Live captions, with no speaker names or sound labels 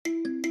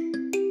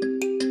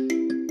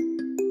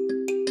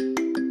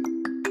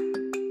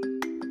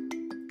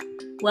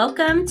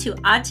Welcome to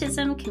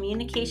Autism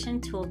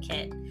Communication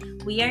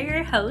Toolkit. We are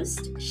your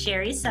hosts,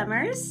 Sherry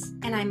Summers.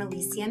 And I'm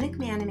Alicia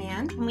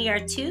McManaman. And we are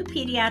two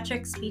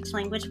pediatric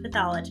speech-language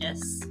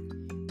pathologists.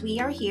 We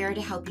are here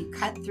to help you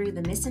cut through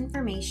the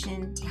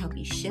misinformation, to help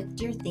you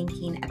shift your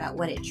thinking about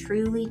what it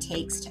truly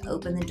takes to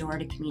open the door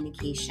to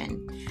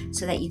communication,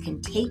 so that you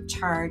can take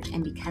charge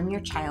and become your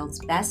child's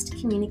best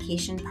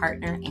communication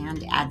partner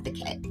and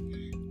advocate.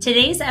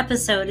 Today's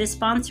episode is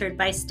sponsored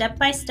by Step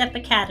by Step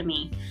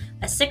Academy,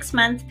 a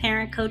 6-month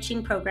parent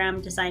coaching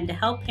program designed to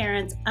help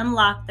parents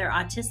unlock their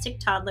autistic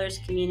toddler's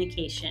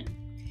communication.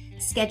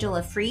 Schedule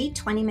a free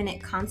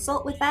 20-minute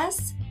consult with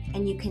us,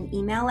 and you can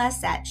email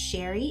us at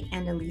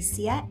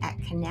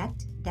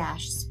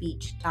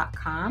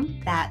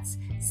sherry&alicia@connect-speech.com. That's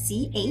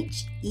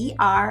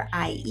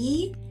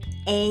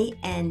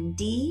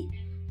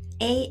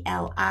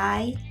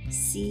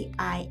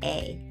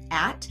CHERIEANDALICIA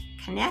at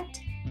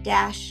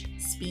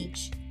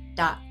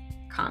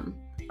connect-speech.com.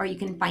 Or you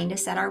can find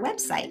us at our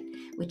website,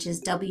 which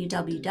is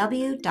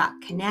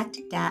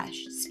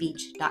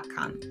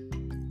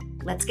www.connect-speech.com.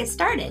 Let's get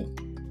started.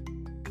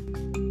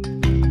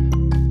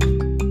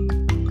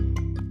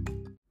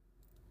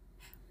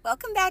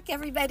 Welcome back,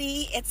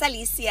 everybody. It's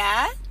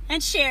Alicia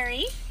and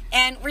Sherry.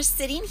 And we're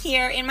sitting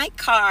here in my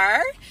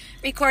car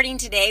recording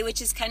today,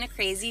 which is kind of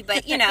crazy,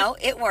 but you know,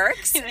 it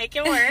works. Make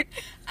it work.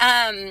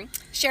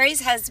 Sherry's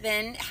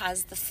husband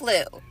has the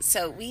flu,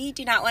 so we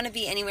do not want to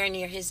be anywhere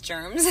near his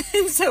germs,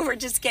 so we're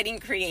just getting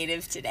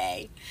creative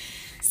today.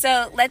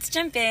 So let's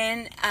jump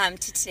in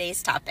to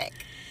today's topic.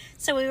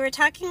 So we were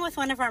talking with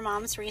one of our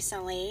moms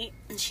recently.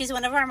 She's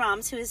one of our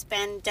moms who has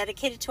been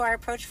dedicated to our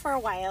approach for a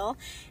while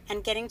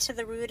and getting to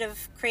the root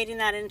of creating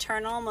that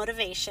internal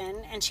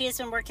motivation. And she has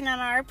been working on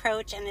our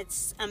approach, and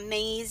it's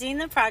amazing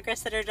the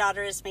progress that her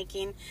daughter is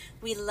making.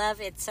 We love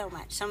it so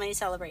much. So many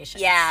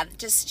celebrations. Yeah,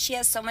 just she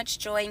has so much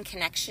joy and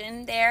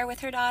connection there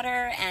with her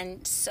daughter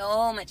and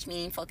so much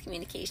meaningful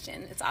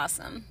communication. It's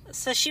awesome.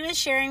 So she was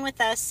sharing with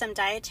us some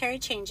dietary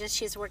changes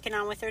she's working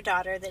on with her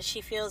daughter that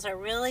she feels are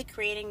really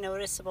creating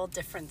noticeable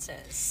differences.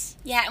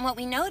 Yeah, and what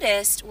we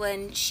noticed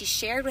when she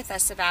shared with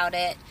us about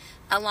it,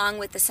 along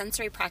with the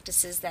sensory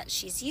practices that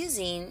she's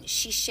using,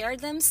 she shared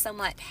them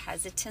somewhat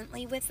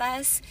hesitantly with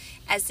us,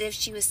 as if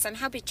she was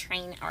somehow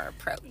betraying our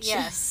approach.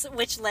 Yes,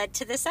 which led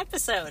to this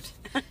episode.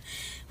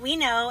 We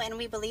know and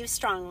we believe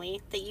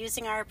strongly that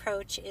using our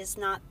approach is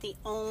not the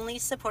only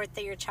support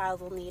that your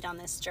child will need on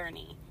this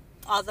journey.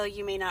 Although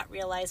you may not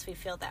realize we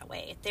feel that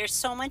way. There's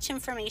so much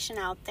information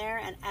out there,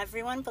 and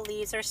everyone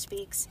believes or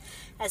speaks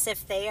as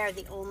if they are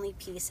the only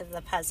piece of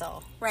the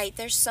puzzle. Right,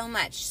 there's so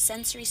much.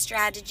 Sensory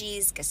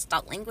strategies,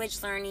 Gestalt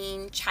language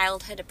learning,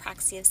 childhood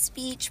apraxia of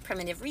speech,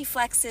 primitive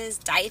reflexes,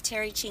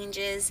 dietary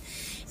changes,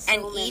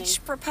 and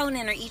each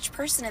proponent or each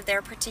person of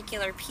their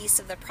particular piece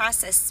of the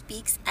process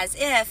speaks as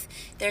if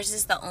theirs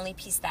is the only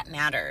piece that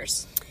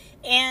matters.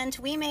 And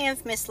we may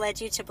have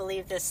misled you to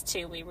believe this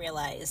too, we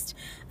realized.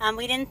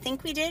 We didn't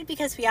think we did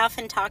because we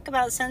often talk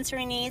about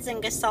sensory needs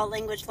and Gestalt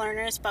language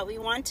learners, but we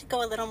want to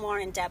go a little more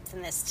in depth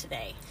in this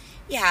today.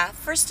 Yeah,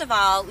 first of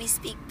all, we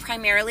speak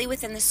primarily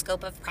within the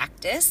scope of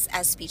practice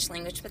as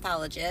speech-language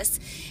pathologists,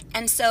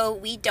 and so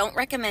we don't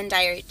recommend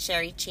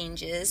dietary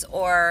changes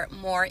or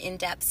more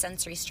in-depth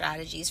sensory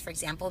strategies, for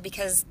example,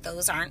 because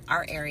those aren't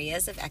our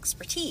areas of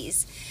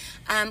expertise.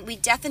 We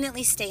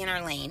definitely stay in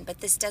our lane, but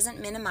this doesn't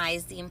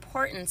minimize the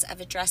importance of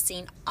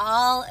addressing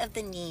all of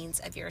the needs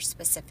of your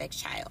specific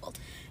child.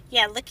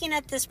 Yeah, looking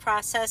at this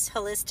process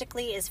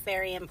holistically is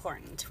very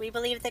important. We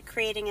believe that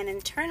creating an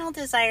internal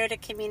desire to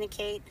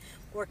communicate,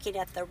 working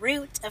at the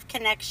root of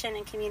connection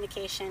and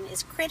communication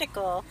is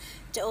critical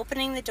to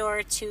opening the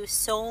door to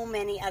so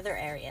many other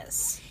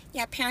areas.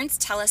 Yeah, parents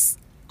tell us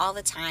all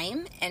the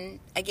time, and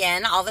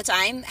again, all the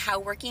time, how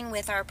working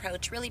with our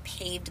approach really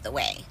paved the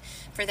way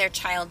for their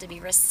child to be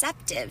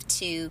receptive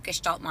to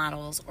Gestalt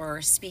models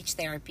or speech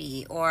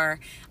therapy or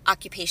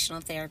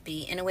occupational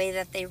therapy in a way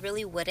that they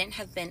really wouldn't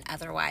have been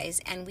otherwise,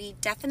 and we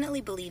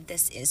definitely believe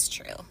this is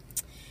true.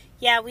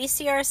 Yeah, we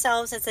see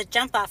ourselves as a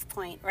jump-off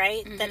point,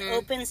 right? Mm-hmm. That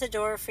opens the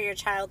door for your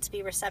child to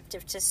be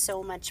receptive to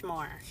so much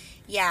more.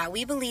 Yeah,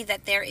 we believe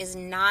that there is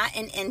not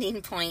an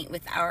ending point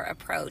with our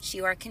approach.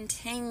 You are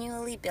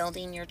continually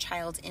building your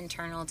child's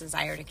internal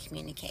desire to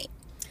communicate.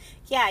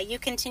 Yeah, you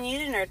continue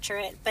to nurture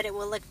it, but it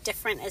will look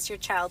different as your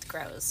child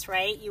grows,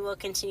 right? You will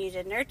continue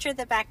to nurture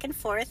the back and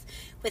forth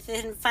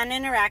within fun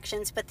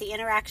interactions, but the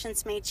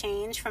interactions may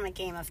change from a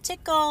game of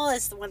tickle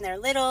as when they're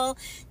little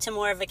to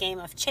more of a game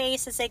of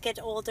chase as they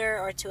get older,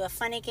 or to a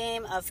funny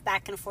game of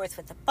back and forth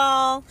with a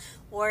ball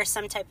or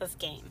some type of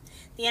game.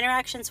 The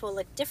interactions will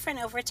look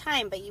different over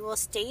time, but you will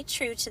stay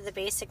true to the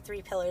basic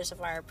 3 pillars of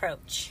our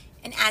approach.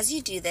 And as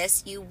you do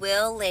this, you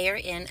will layer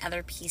in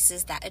other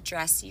pieces that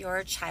address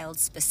your child's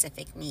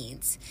specific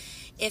needs.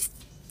 If,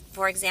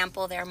 for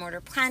example, there are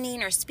motor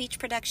planning or speech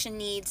production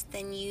needs,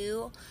 then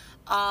you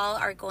all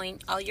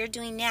you're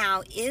doing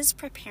now is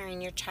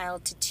preparing your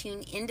child to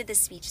tune into the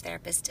speech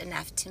therapist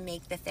enough to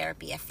make the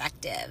therapy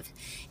effective.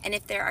 And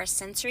if there are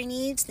sensory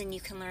needs, then you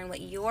can learn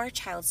what your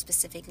child's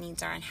specific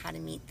needs are and how to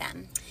meet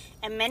them.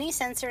 And many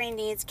sensory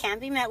needs can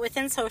be met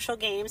within social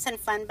games and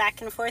fun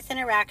back and forth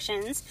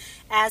interactions,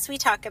 as we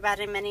talk about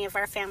and many of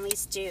our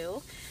families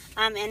do.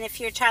 And if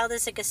your child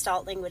is a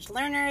Gestalt language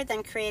learner,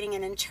 then creating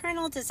an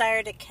internal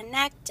desire to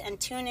connect and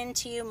tune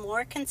into you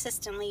more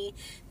consistently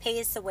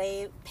paves the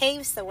way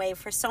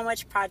for so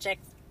much progress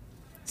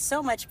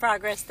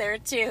there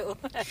too.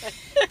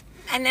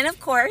 And then, of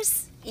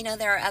course,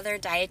 there are other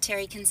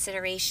dietary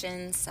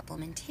considerations,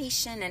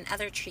 supplementation, and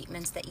other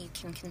treatments that you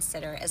can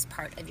consider as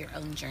part of your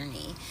own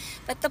journey.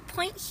 But the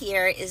point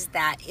here is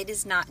that it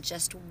is not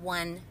just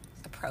one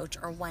approach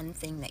or one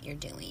thing that you're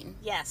doing.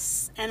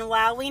 Yes, and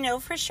while we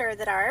know for sure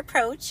that our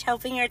approach,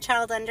 helping your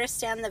child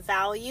understand the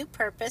value,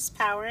 purpose,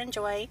 power, and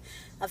joy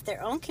of their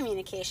own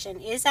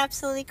communication is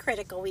absolutely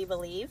critical, we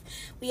believe,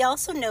 we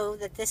also know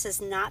that this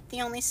is not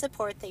the only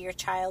support that your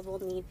child will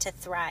need to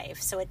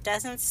thrive, so it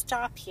doesn't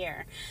stop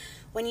here.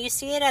 When you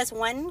see it as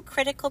one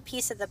critical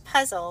piece of the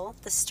puzzle,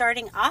 the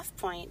starting off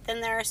point,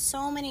 then there are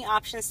so many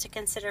options to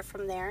consider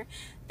from there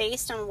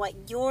based on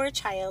what your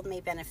child may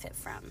benefit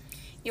from.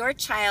 Your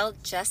child,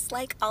 just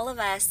like all of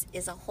us,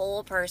 is a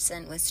whole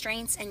person with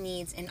strengths and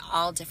needs in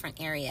all different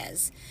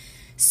areas.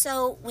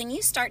 So when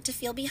you start to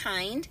feel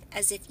behind,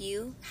 as if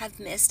you have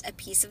missed a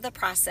piece of the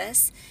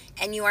process,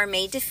 and you are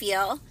made to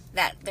feel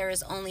that there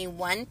is only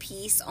one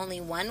piece, only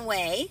one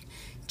way,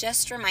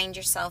 just remind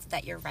yourself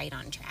that you're right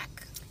on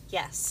track.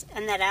 Yes,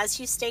 and that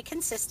as you stay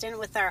consistent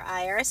with our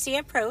IRC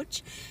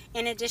approach,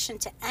 in addition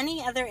to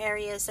any other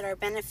areas that are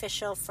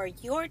beneficial for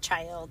your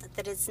child,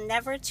 that it's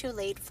never too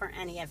late for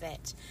any of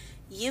it.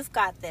 You've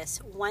got this,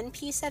 one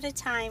piece at a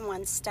time,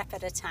 one step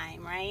at a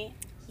time, right?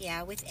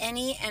 Yeah, with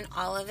any and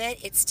all of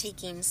it, it's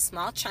taking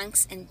small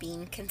chunks and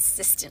being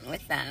consistent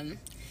with them.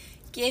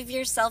 Give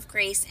yourself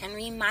grace and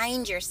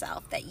remind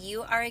yourself that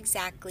you are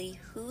exactly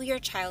who your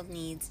child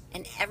needs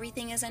and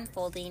everything is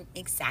unfolding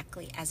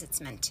exactly as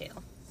it's meant to.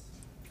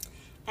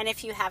 And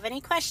if you have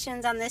any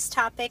questions on this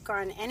topic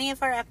or on any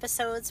of our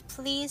episodes,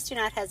 please do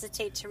not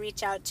hesitate to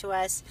reach out to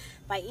us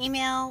by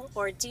email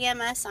or DM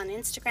us on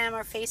Instagram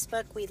or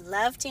Facebook. We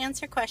love to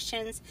answer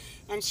questions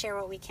and share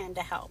what we can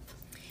to help.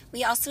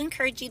 We also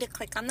encourage you to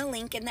click on the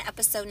link in the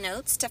episode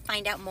notes to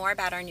find out more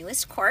about our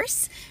newest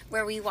course,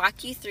 where we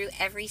walk you through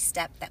every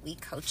step that we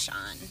coach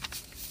on.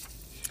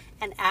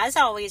 And as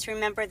always,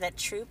 remember that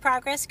true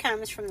progress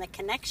comes from the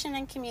connection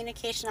and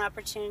communication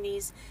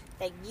opportunities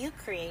that you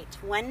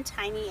create, one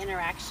tiny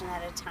interaction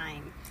at a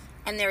time.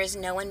 And there is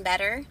no one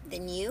better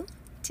than you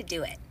to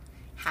do it.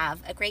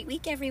 Have a great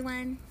week,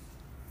 everyone.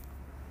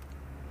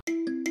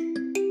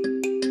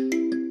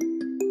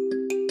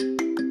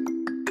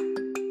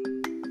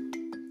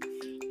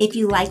 If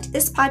you liked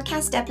this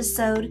podcast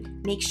episode,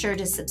 make sure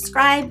to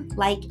subscribe,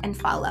 like, and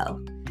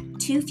follow.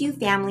 Too few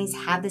families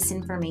have this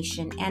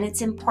information, and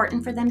it's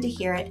important for them to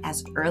hear it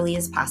as early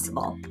as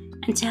possible.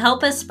 And to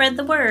help us spread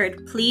the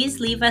word, please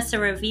leave us a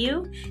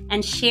review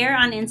and share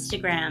on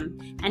Instagram,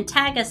 and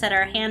tag us at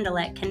our handle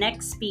at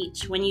Connect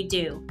Speech when you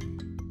do.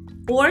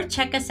 Or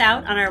check us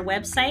out on our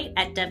website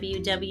at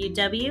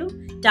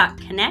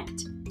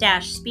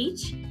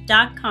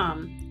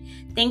www.connect-speech.com.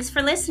 Thanks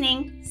for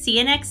listening. See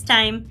you next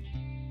time.